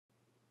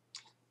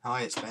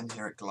Hi, it's Ben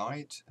here at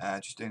Glide.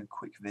 Just doing a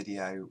quick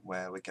video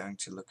where we're going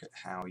to look at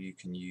how you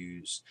can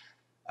use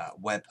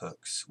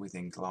webhooks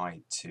within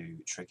Glide to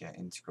trigger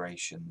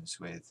integrations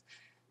with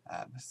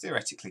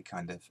theoretically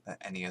kind of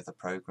any other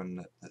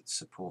program that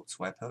supports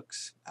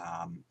webhooks.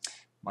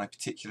 My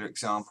particular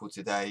example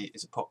today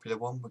is a popular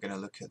one. We're going to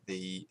look at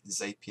the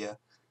Zapier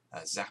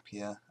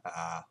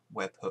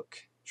webhook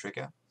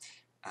trigger,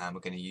 and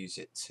we're going to use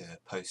it to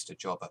post a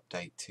job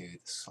update to the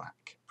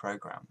Slack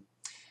program.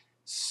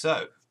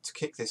 So, to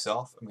kick this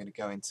off, I'm going to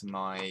go into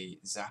my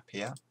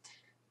Zapier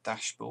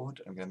dashboard.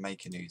 I'm going to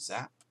make a new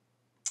Zap,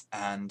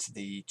 and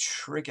the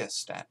trigger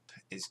step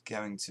is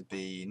going to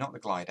be not the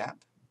Glide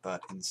app,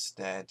 but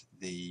instead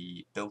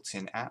the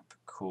built-in app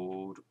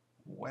called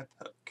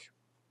Webhook.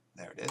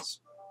 There it is.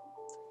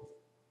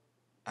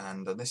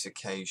 And on this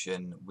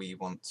occasion, we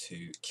want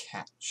to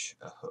catch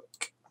a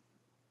hook.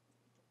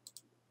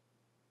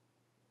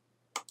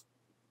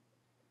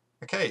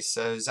 Okay,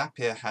 so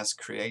Zapier has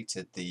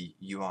created the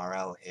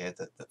URL here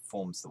that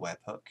forms the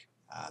webhook.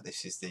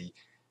 This is the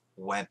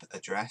web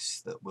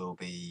address that will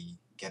be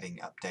getting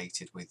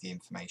updated with the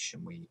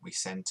information we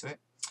send to it.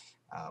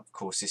 Of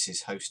course, this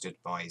is hosted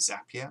by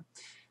Zapier,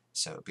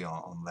 so it'll be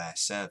on their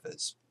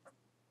servers.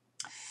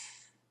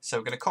 So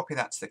we're going to copy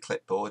that to the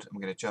clipboard, and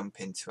we're going to jump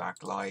into our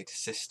Glide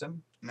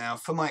system. Now,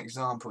 for my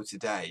example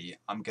today,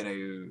 I'm going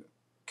to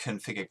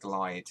configure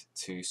Glide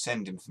to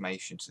send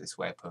information to this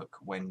webhook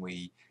when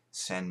we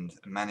send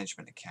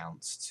management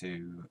accounts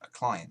to a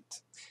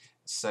client.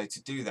 So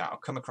to do that, I'll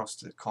come across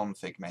to the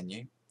config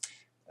menu.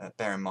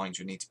 Bear in mind,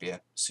 you'll need to be a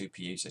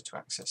super user to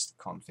access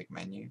the config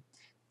menu.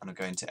 And I'll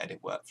go into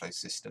edit workflow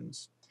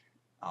systems.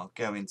 I'll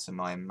go into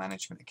my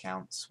management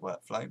accounts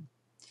workflow,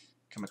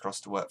 come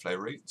across to workflow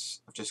routes.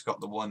 I've just got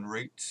the one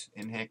route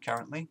in here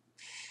currently.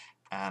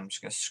 And I'm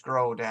just going to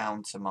scroll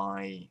down to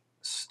my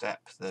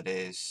step that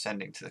is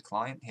sending to the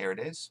client. Here it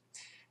is.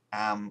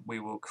 We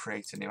will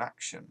create a new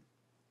action.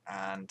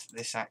 And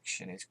this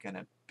action is going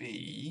to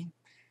be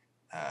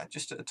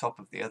just at the top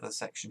of the other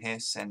section here,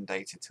 send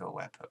data to a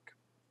webhook.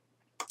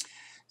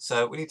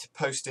 So we need to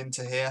post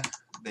into here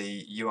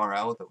the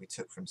URL that we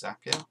took from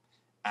Zapier,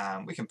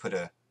 and we can put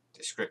a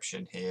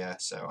description here.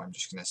 So I'm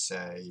just going to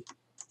say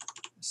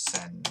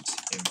send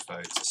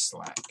info to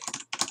Slack.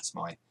 That's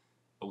my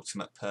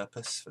ultimate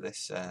purpose for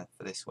this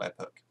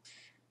webhook.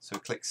 So we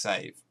click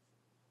save.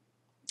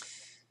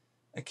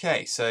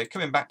 Okay, so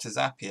coming back to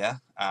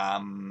Zapier,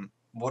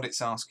 what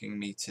it's asking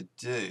me to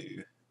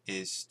do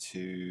is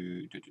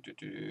to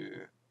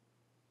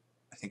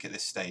I think at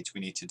this stage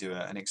we need to do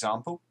an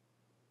example.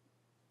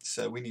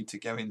 So we need to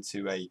go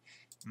into a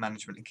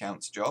management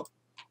accounts job.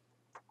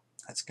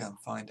 Let's go and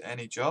find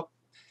any job,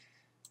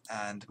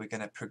 and we're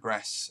going to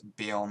progress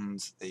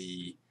beyond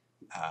the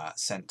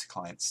sent to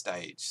client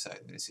stage. So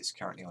this is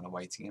currently on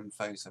awaiting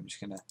info, so I'm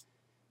just going to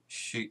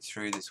shoot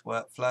through this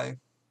workflow,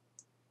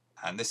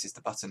 and this is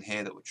the button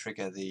here that will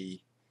trigger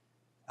the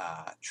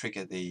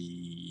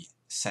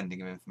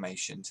sending of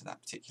information to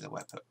that particular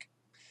webhook.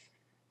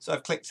 So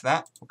I've clicked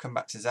that. We'll come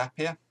back to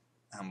Zapier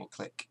and we'll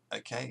click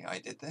OK. I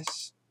did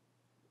this,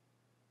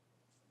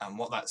 and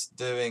what that's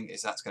doing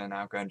is that's going to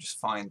now go and just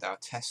find our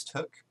test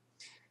hook.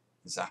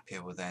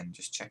 Zapier will then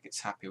just check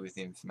it's happy with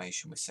the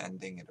information we're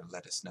sending. It'll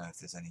let us know if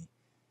there's any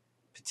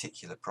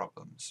particular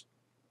problems.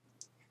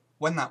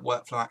 When that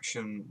workflow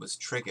action was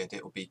triggered,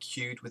 it will be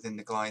queued within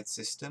the Glide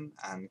system,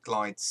 and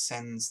Glide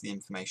sends the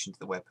information to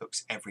the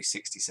webhooks every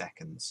 60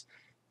 seconds.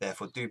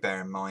 Therefore, do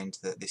bear in mind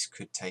that this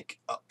could take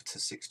up to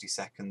 60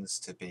 seconds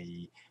to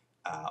be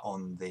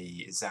on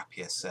the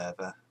Zapier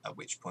server, at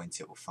which point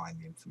it will find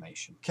the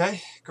information.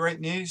 Okay, great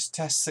news,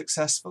 test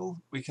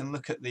successful. We can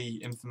look at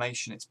the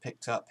information it's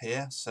picked up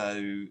here.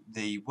 So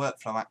the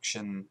workflow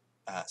action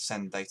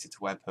send data to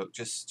webhook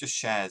just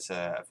shares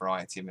a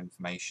variety of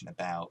information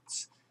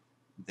about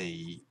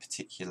the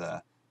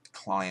particular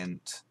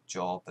client,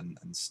 job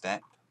and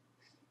step.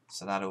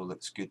 So that all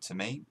looks good to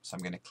me. So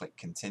I'm going to click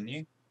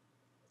continue.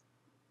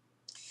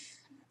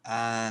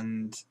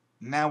 And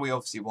now we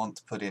obviously want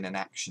to put in an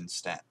action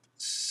step.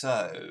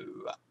 So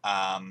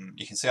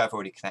you can see I've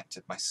already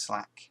connected my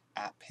Slack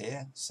app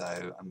here.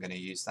 So I'm going to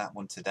use that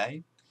one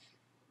today.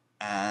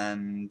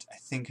 And I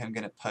think I'm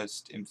going to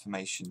post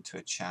information to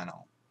a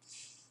channel.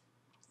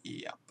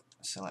 Yep.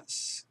 So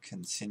let's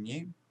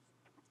continue.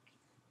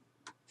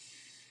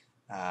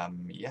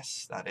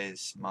 Yes, that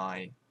is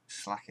my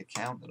Slack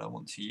account that I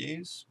want to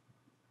use.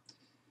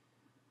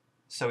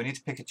 So we need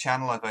to pick a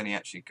channel. I've only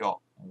actually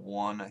got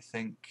one, I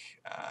think.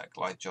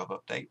 Glide job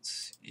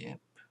updates. Yep,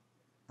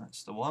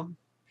 that's the one.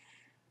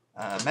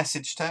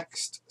 Message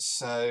text.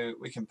 So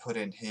we can put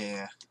in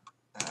here,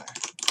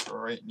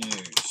 great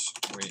news,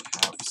 we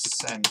have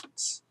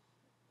sent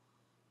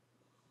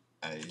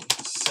a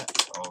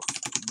set of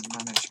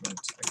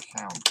management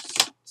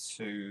accounts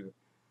to,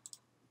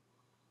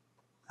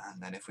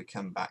 and then if we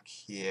come back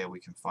here we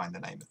can find the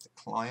name of the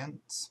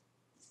client.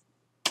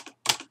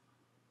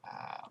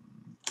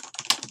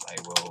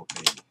 They will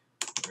be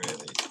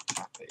really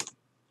happy.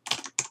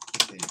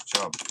 The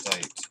job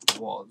date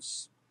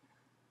was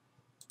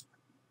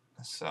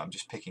So I'm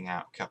just picking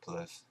out a couple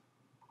of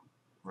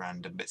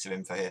random bits of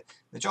info here.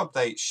 The job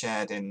date's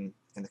shared in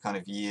the kind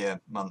of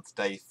year, month,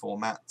 day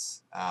format.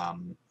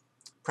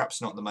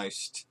 Perhaps not the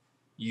most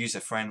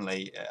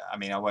user-friendly. I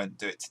mean, I won't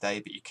do it today,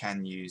 but you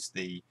can use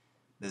the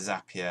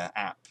Zapier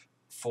app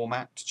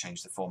format to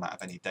change the format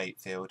of any date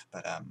field,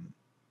 but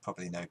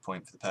probably no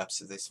point for the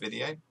purpose of this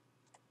video.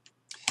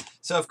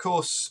 So of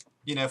course,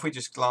 you know, if we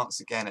just glance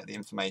again at the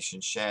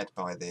information shared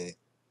by the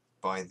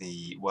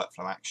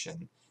workflow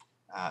action,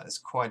 there's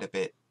quite a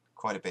bit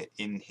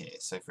in here.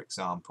 So for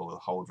example, the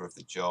holder of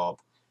the job,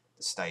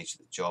 the stage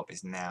that the job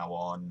is now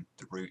on,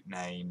 the route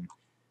name,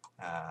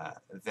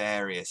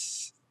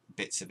 various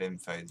bits of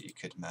info that you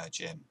could merge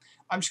in.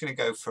 I'm just going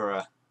to go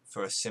for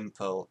a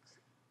simple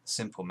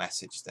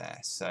message there.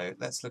 So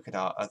let's look at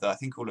our other. I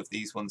think all of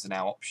these ones are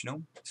now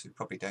optional, so we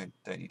probably don't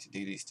need to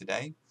do these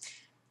today.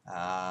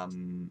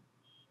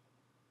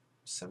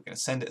 So we're going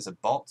to send it as a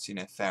bot. You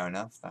know, fair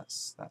enough.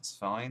 That's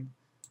fine.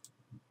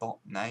 Bot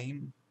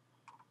name.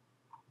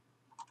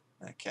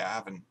 Okay, I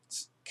haven't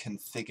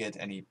configured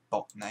any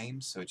bot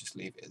names, so we'll just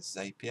leave it as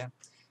Zapier.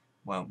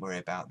 Won't worry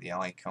about the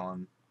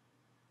icon.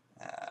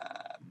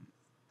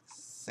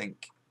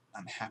 Think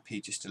I'm happy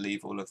just to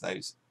leave all of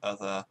those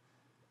other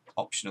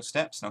optional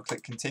steps, and I'll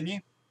click continue.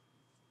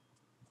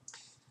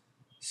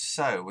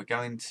 So we're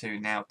going to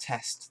now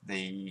test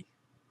the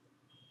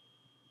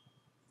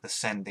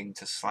sending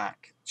to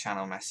Slack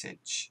channel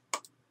message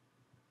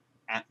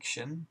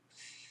action.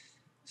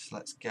 So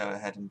let's go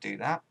ahead and do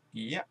that.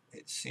 Yep,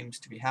 it seems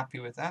to be happy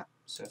with that.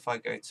 So if I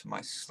go to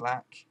my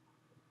Slack,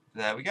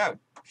 there we go.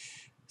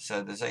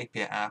 So the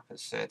Zapier app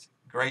has said,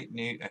 great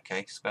news,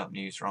 okay, spelt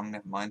news wrong,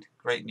 never mind.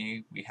 Great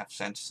news, we have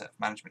sent a set of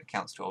management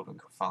accounts to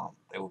Oldwick Farm.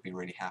 They will be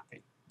really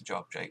happy. The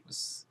job date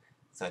was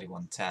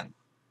 3110.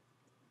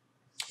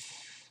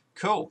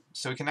 Cool,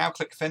 so we can now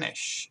click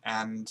finish,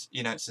 and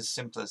you know, it's as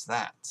simple as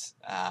that.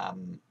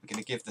 We're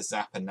going to give the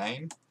Zap a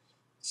name.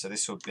 So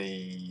this will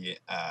be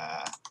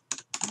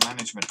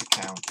management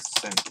account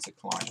sent to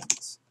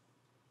clients,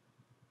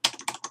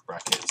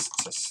 brackets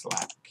to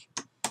Slack.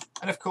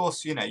 And of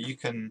course, you know, you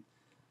can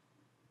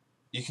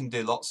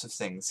do lots of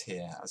things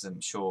here, as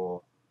I'm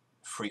sure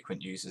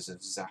frequent users of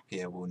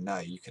Zapier will know.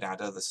 You could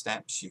add other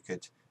steps, you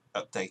could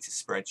update a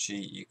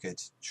spreadsheet, you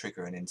could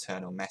trigger an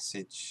internal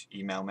message,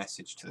 email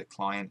message to the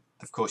client.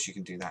 Of course you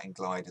can do that in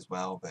Glide as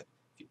well, but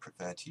if you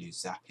prefer to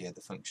use Zapier,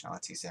 the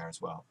functionality is there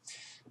as well.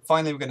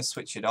 Finally, we're going to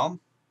switch it on.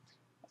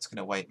 That's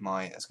going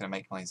to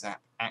make my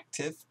Zap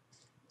active.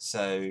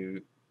 So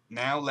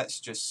now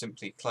let's just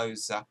simply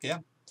close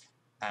Zapier,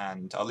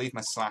 and I'll leave my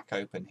Slack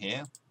open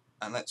here,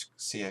 and let's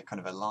see a kind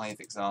of a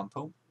live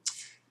example.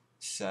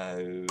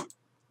 So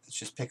let's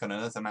just pick on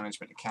another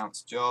management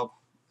accounts job.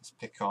 Let's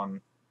pick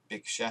on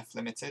Big Chef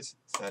Limited,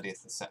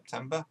 30th of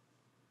September.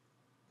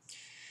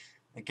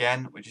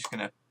 Again, we're just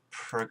going to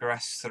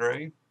progress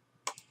through,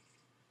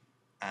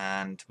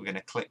 and we're going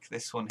to click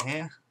this one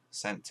here,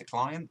 send to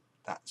client.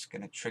 That's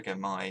going to trigger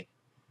my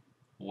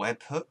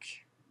webhook.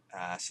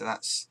 So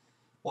that's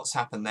what's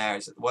happened there,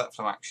 is that the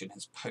workflow action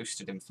has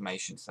posted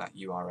information to that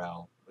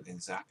URL within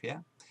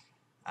Zapier,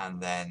 and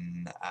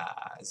then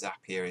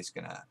Zapier is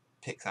going to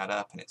pick that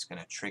up, and it's going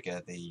to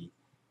trigger the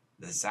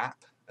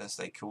Zap, as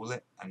they call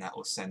it, and that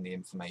will send the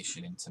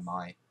information into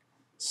my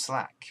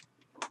Slack.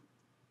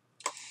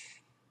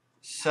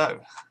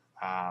 So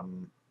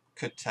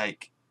could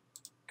take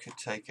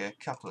a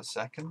couple of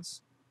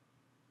seconds.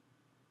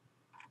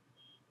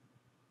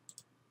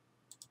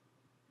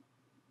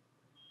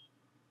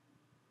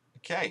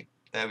 Okay,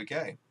 there we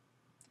go.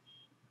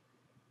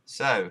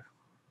 So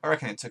I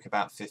reckon it took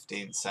about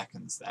 15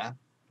 seconds there,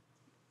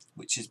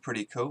 which is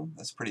pretty cool.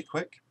 That's pretty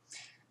quick.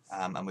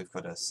 And we've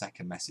got a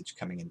second message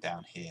coming in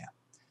down here.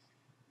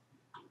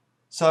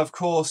 So of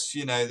course,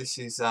 you know, this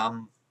is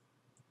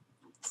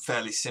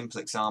fairly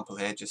simple example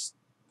here. Just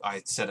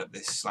I set up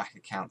this Slack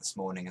account this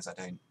morning, as I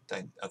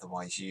don't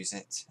otherwise use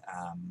it.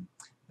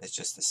 There's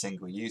just a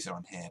single user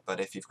on here.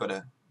 But if you've got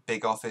a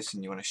big office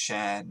and you want to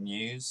share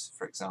news,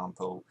 for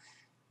example,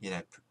 you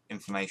know,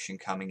 information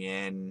coming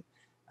in,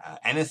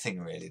 anything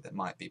really that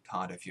might be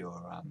part of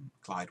your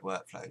Glide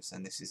workflows,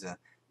 then this is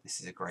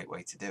a great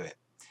way to do it.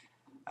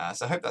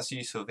 So I hope that's a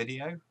useful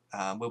video.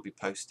 We'll be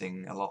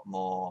posting a lot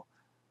more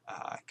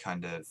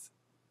kind of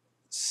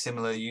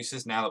similar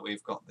uses now that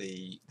we've got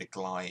the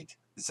Glide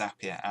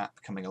Zapier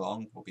app coming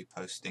along. We'll be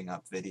posting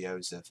up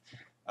videos of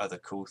other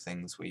cool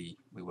things we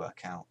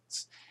work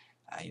out,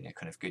 you know,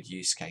 kind of good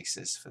use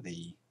cases for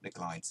the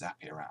Glide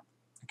Zapier app.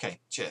 Okay,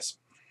 cheers.